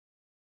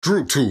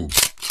DrewTube,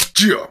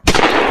 chyeah.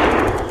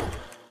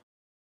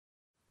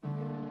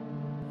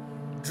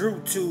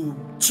 DrewTube,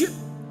 chyeah.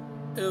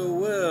 Oh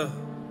well.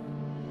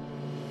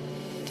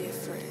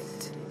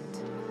 Different.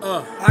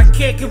 I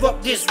can't give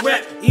up this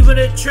rap. Even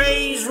the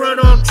trains run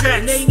on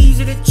tracks. It ain't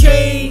easy to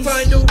change.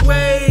 Find a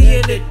way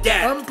in the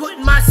adapt. I'm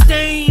putting my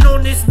stain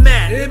on this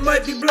map. It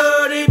might be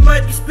blood, it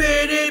might be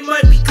spit, it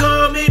might be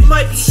cum, it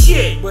might be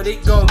shit, but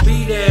it gon'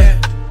 be there,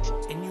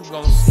 and you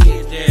gon' see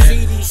it there.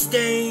 See these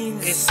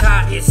stains? It's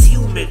hot, it's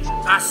humid.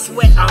 I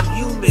sweat, I'm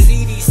human.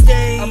 See these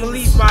stains? I'ma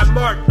leave my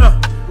mark,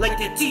 like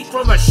the teeth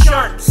from a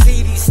shark.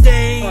 See these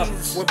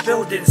stains? We're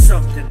building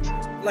something,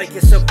 like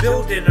it's a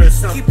building or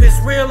something. Keep it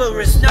real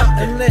or it's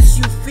nothing. Unless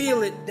you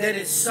feel it, then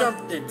it's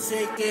something.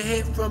 Take a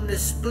hit from the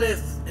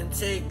spliff, and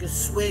take a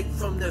swig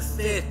from the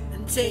fifth,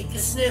 and take a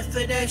sniff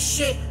of that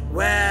shit.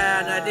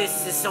 Wow, now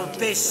this is some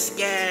fish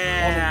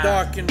scale. On a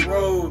darkened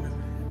road,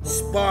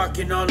 spark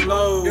and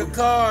unload. The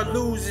car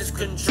loses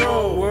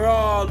control. We're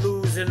all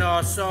losing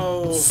our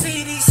souls.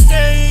 See these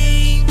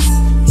stains?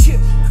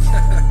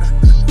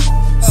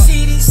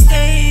 See these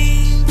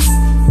stains?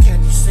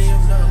 Can you see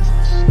them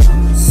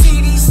now?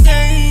 See these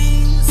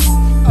stains?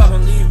 I'ma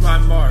leave my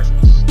mark.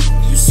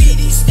 You see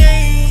these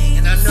stains?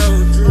 And I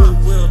know Drew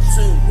will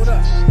too. What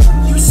up?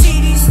 You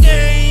see these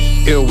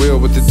stains?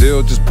 iLL with the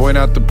deal, just point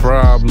out the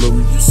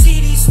problem. You see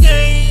these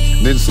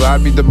stains? Then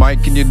slide me the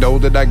mic and you know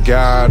that I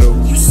got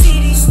 'em. You see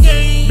these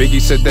stains?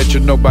 Biggie said that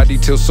you're nobody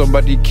till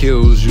somebody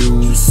kills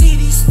you. You see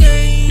these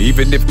stains?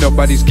 Even if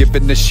nobody's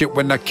giving a shit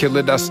when I kill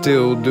it, I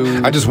still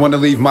do. I just wanna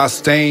leave my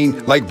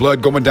stain, like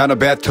blood going down a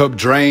bathtub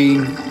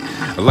drain.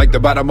 Like the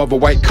bottom of a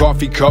white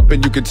coffee cup,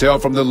 and you can tell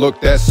from the look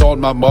that's on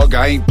my mug,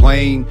 I ain't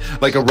plain.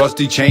 Like a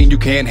rusty chain, you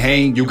can't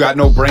hang. You got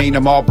no brain,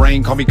 I'm all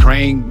brain, call me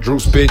Crane. Drew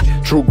spit,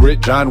 true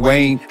grit, John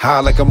Wayne. High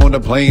like I'm on a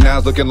plane,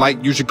 eyes looking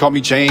like you should call me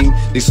Chain.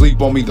 They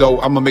sleep on me though,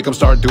 I'ma make them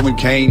start doing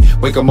Kane.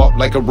 Wake them up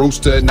like a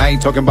rooster, and I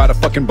ain't talking about a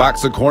fucking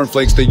box of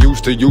cornflakes they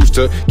used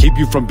to keep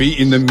you from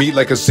beating the meat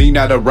like a scene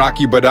out of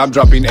Rocky. But I'm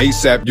dropping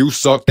ASAP, you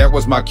suck, that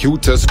was my cue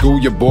to school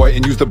your boy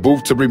and use the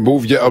booth to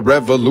remove you. A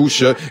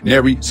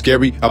revolutionary,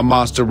 scary, a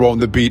monster on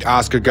the beat.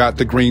 Oscar got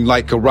the green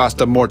like a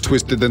Rasta, more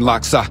twisted than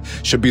Laksa.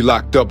 Should be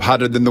locked up,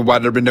 hotter than the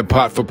water in the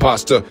pot for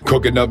pasta.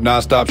 Cooking up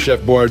non-stop,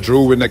 chef boy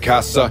Drew in the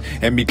casa.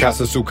 And mi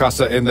casa su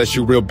casa, unless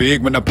you real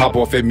big. When I pop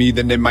off at me,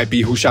 then it might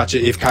be who shot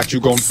you. If caught, you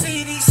gon'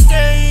 see these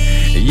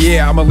stains?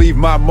 Yeah, I'ma leave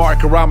my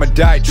mark or I'ma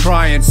die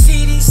trying.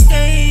 See these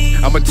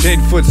stains? I'm a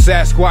 10-foot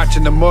Sasquatch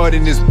in the mud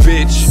in this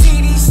bitch.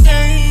 See these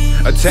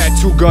stains? A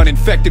tattoo gun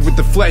infected with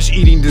the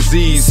flesh-eating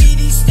disease. See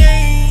these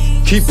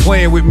stains? Keep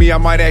playing with me, I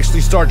might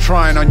actually start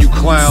trying on you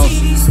clowns. See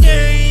these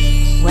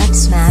stains? Wet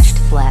smashed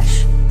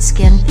flesh,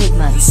 skin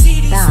pigments,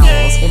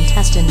 bowels,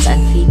 intestines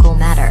and fecal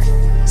matter,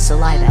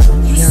 saliva,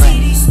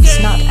 urine,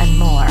 snot and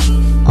more,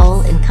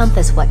 all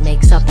encompass what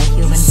makes up a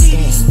human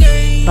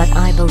stain. But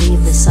I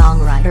believe the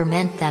songwriter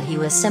meant that he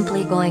was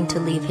simply going to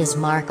leave his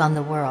mark on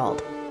the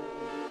world.